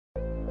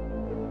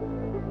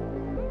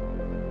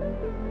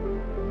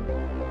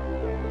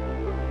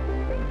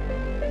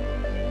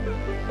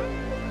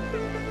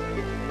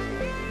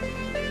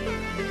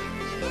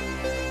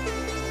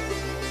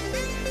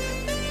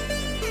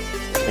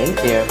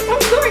Thank you.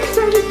 I'm so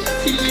excited to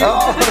see you.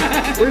 Oh,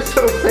 we're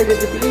so excited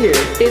to be here.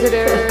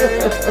 Visitors.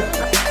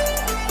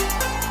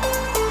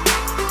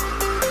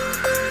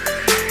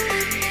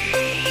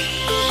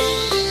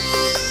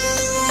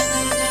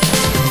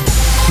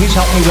 Please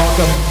help me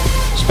welcome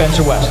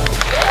Spencer West.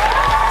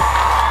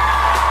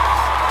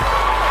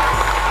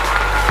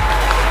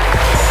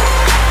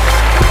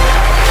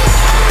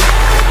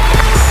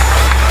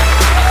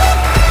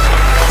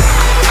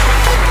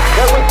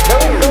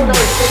 No,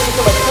 thank you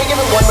so much. Can we give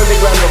him one more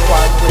big round of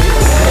applause, please?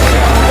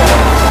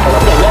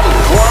 Okay, ready?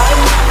 1,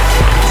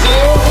 2,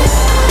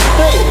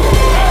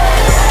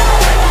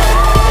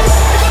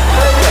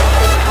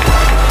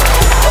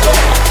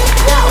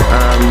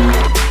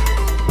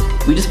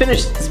 3. We just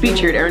finished the speech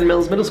here at Erin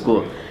Mills Middle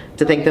School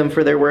to thank them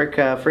for their work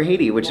for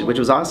Haiti, which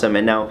was awesome.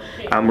 And now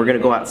we're gonna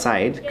go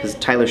outside because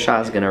Tyler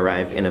Shaw is gonna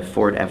arrive in a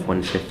Ford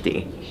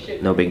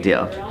F-150. No big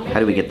deal. How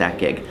do we get that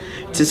gig?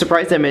 To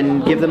surprise them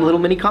and give them a little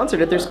mini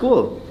concert at their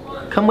school.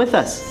 Come with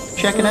us.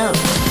 Check it out.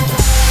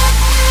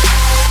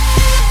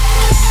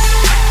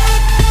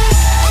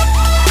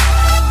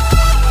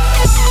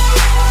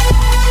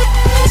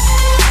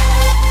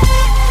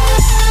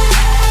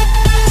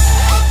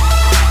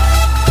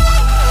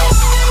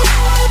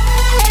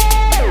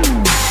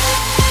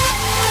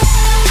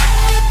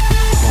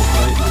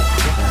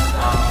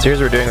 So here's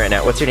what we're doing right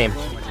now. What's your name?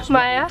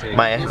 Maya.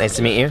 Maya, nice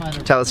to meet you.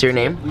 Tell us your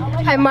name.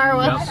 Hi,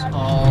 Marwa.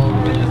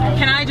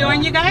 Can I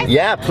join you guys?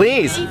 Yeah,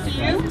 please.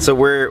 So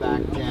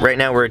right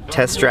now we're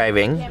test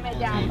driving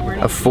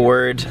a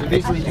Ford,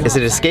 is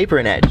it Escape or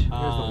an Edge?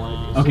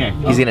 Okay.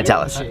 He's gonna tell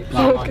us.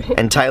 Okay.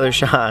 And Tyler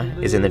Shaw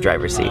is in the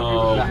driver's seat.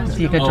 Is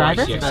he a good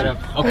driver?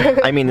 Okay.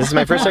 I mean, this is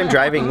my first time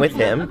driving with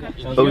him,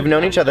 but we've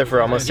known each other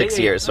for almost 6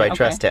 years, so I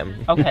trust him.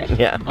 Okay.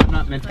 Yeah. I'm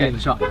not meant to get in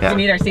the shot. Yeah.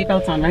 We need our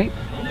seatbelts on, right?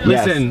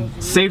 Listen,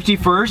 safety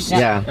first.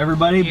 Yeah.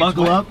 Everybody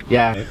buckle up.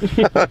 Yeah.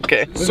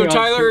 Okay. So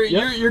Tyler,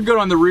 you're good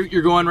on the route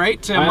you're going,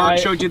 right? Mark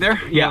showed you there?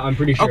 Yeah, I'm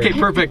pretty sure. Okay,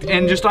 perfect.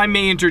 And just I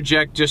may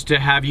interject just to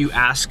have you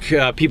ask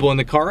people in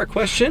the car a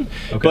question,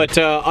 but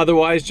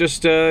otherwise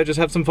just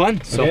have some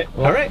fun. So, Okay,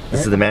 well, all right.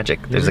 This is the magic.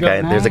 There's a guy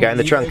in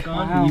the trunk.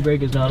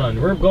 E-brake is not on.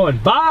 We're going.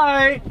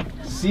 Bye.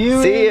 See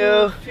you. See you.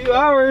 In a few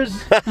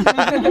hours.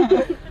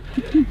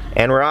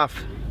 And we're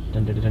off.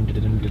 Da da da da da da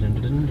da da da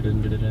da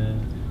da da.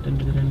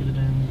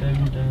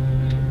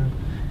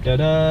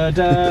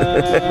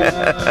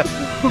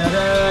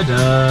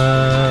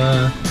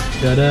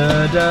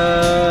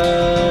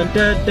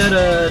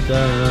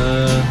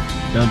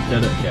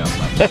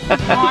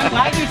 Oh, I'm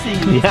glad you're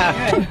singing.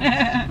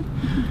 Yeah.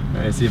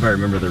 Alright, see if I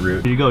remember the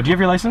route. Here you go. Do you have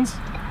your license?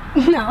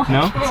 No.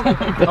 No?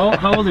 Oh,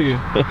 how old are you?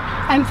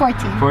 I'm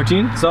 14.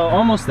 14? So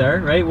almost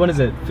there, right? What is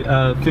it?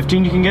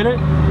 15 you can get it,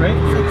 right?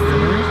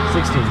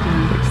 16.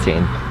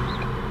 16.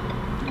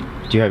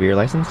 Do you have your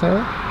license,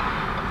 Tyler?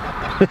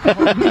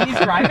 He's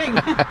driving.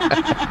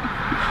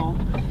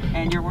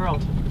 And your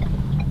world.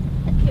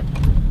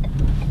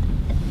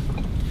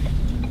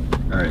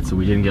 Alright, so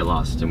we didn't get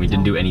lost and we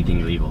didn't do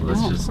anything illegal.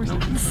 Let's just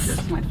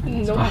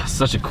oh,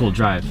 such a cool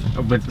drive.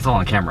 Oh, but it's all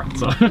on camera,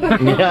 so.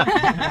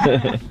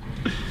 Yeah.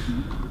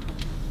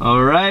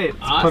 Alright,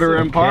 let's put her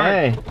in park.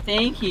 Okay.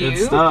 Thank you. Good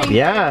stuff.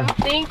 Yeah.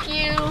 Thank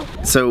you.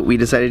 So we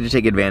decided to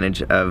take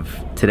advantage of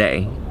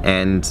today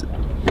and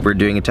we're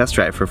doing a test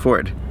drive for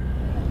Ford.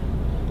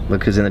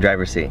 Look who's in the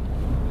driver's seat.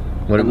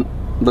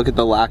 Look at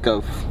the lack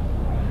of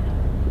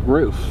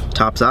roof.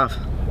 Tops off.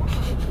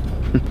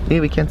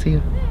 Yeah, we can't see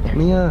you.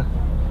 Mia.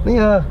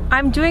 Mia.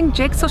 I'm doing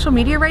Jake's social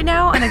media right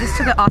now and I just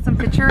took an awesome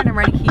picture and I'm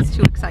ready. He's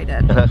too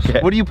excited.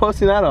 Okay. What are you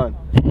posting that on?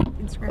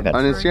 Instagram.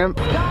 On Instagram?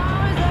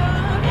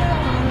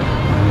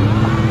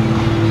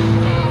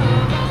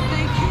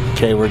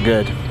 Okay, we're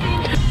good.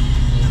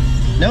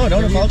 No,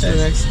 don't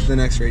apologize. The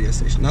next radio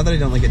station. Not that I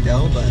don't like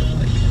Adele, but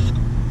like,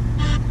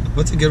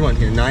 what's a good one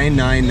here?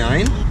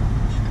 999?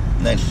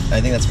 I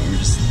think that's what we're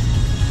just.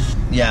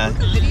 Yeah.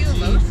 Video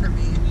mode for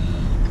me.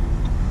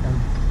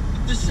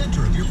 The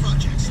center of your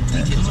projects.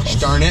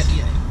 Darn it.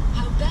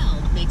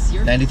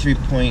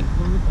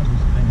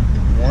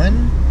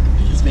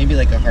 93.1 is maybe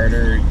like a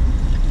harder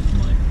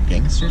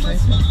gangster type.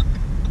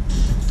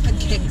 A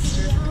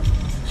gangster.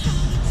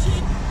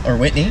 Or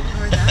Whitney.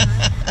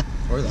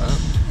 Or that.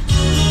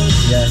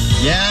 Yeah.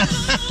 Yeah.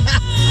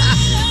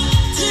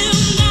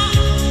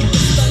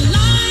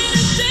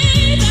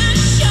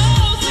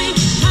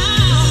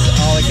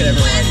 All I could ever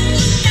want.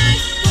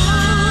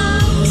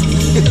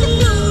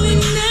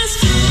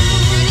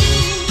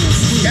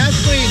 Gas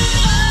Queen.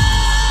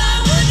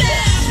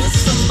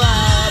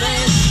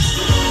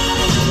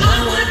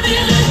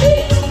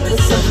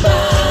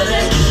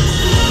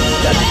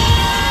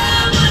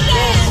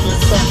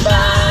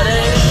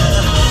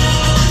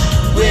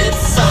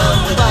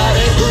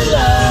 Somebody who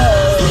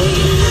loves me.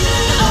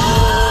 Oh,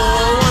 I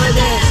wanna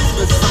dance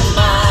with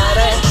somebody.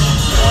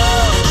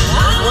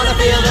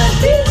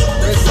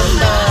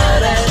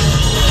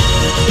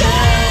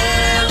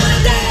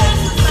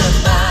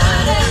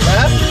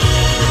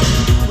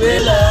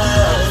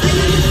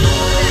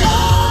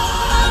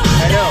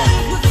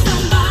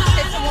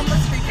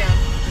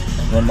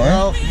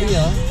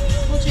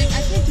 Jake,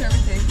 I can't do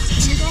everything.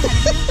 Can we go ahead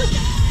of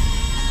you?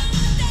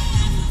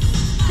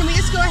 Can we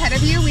just go ahead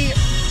of you? We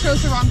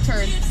chose the wrong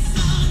turn.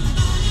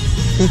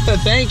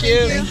 Thank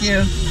you. Thank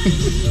you.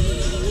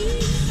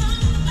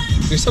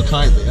 You're so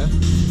kind, Leah.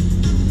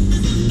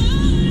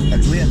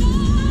 That's Leah.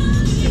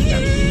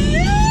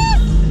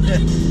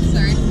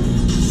 Sorry.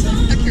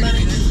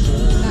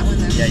 That one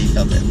there. Yeah, you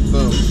felt it.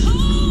 Boom.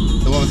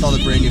 The one with all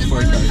the brand new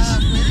Ford cars.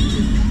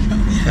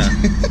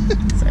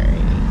 Sorry.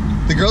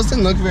 The girls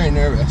didn't look very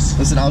nervous.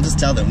 Listen, I'll just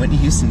tell them. Whitney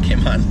Houston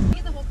came on.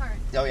 Need the whole cart.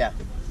 Oh yeah.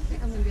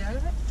 I'm gonna be out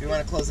of it. Do you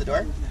want to close the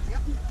door?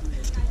 Yep.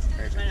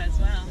 Might as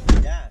well.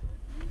 Yeah.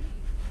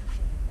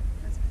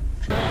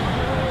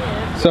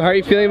 So how are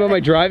you feeling about my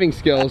driving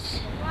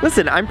skills?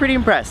 Listen, I'm pretty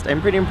impressed.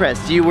 I'm pretty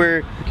impressed. You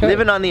were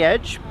living on the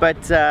edge,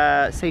 but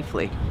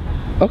safely.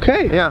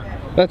 Okay. Yeah.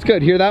 That's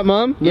good. Hear that,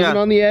 Mom? Yeah. Living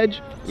on the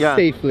edge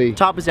safely.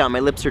 Top is down. My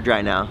lips are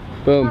dry now.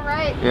 Boom. All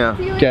right. Yeah.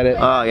 Get it.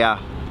 Oh yeah.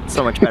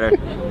 So much better.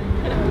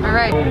 All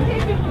right.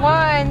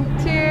 1,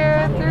 2,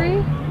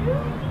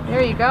 3.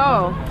 There you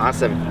go.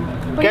 Awesome.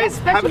 Guys,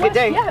 have a good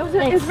day. Yeah,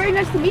 it was very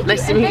nice to meet you.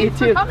 Nice to and meet you thanks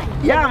for too. coming.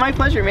 Yeah, my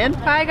pleasure, man.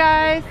 Bye,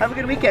 guys. Have a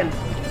good weekend.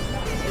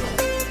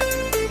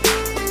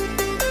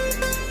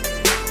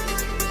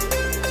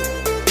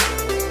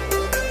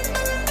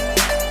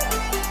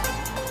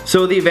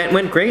 So the event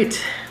went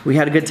great. We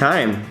had a good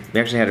time. We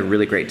actually had a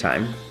really great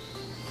time.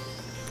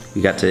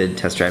 We got to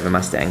test drive a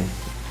Mustang.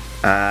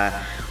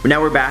 Now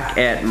we're back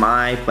at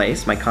my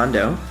place, my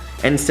condo,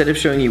 and instead of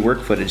showing you work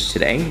footage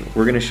today,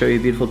 we're gonna show you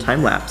a beautiful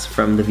time lapse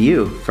from the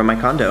view from my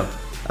condo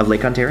of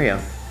Lake Ontario.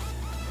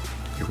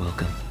 You're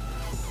welcome.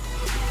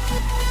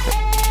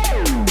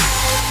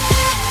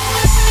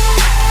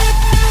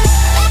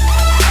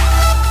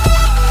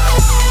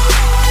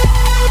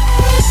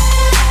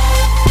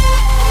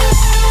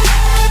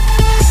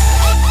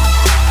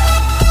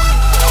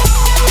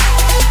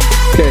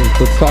 Okay,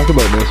 let's talk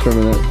about this for a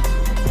minute.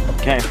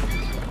 Okay.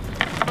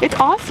 It's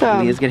awesome.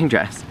 Leah's getting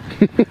dressed.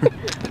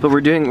 But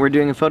we're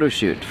doing a photo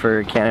shoot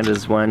for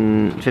Canada's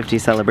 150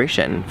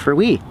 celebration for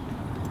Wee.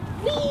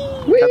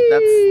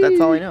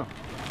 That's all I know.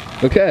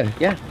 Okay.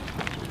 Yeah.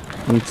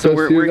 So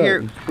we're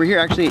here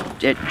actually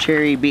at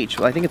Cherry Beach.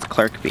 Well, I think it's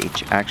Clark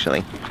Beach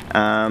actually.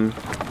 On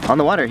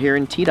the water here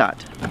in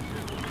T-Dot.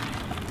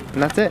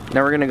 And that's it.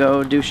 Now we're gonna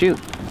go do a shoot.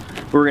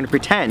 We're gonna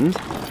pretend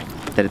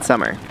that it's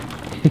summer.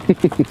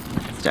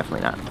 It's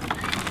definitely not.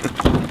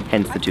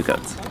 Hence the 2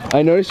 coats.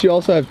 I noticed you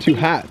also have 2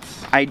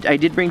 hats. I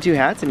did bring 2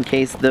 hats in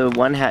case the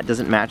one hat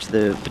doesn't match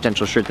the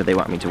potential shirt that they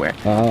want me to wear.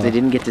 They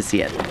didn't get to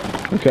see it.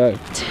 Okay.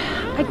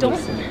 I don't.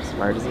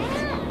 Smart as it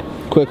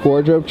is. Quick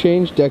wardrobe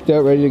change, decked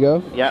out, ready to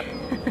go? Yep.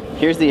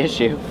 Here's the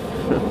issue.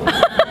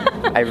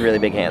 I have really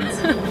big hands.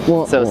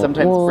 So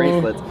sometimes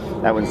bracelets,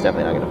 that one's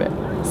definitely not gonna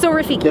fit. So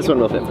Rafiki. This one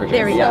will fit for sure.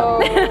 There we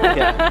go.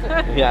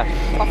 Yeah. Yeah.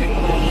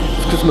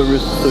 It's because my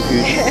wrist is so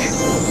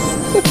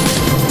huge.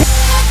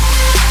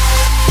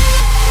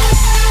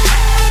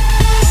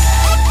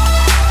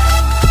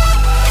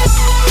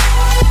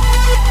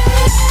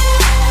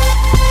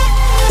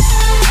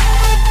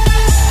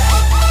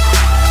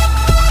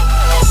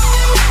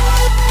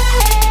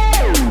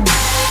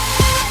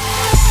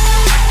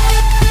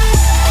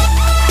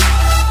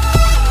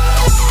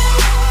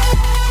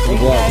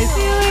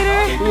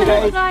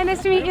 Hi,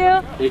 nice to meet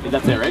you.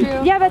 That's it, right?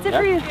 Yeah, that's it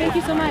for you. Thank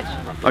you so much.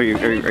 Oh, are you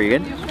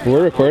good?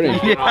 We're recording.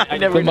 Yeah, I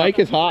never The mic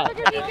is hot.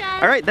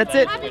 All right, that's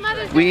it.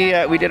 We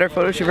did our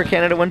photo shoot for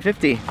Canada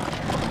 150.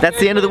 That's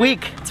the end of the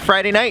week. It's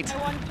Friday night.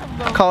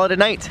 Call it a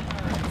night.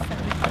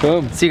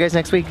 Boom. See you guys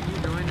next week.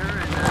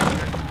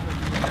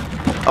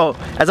 Oh,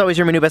 as always,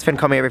 you're my new best friend.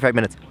 Call me every 5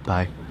 minutes.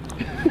 Bye.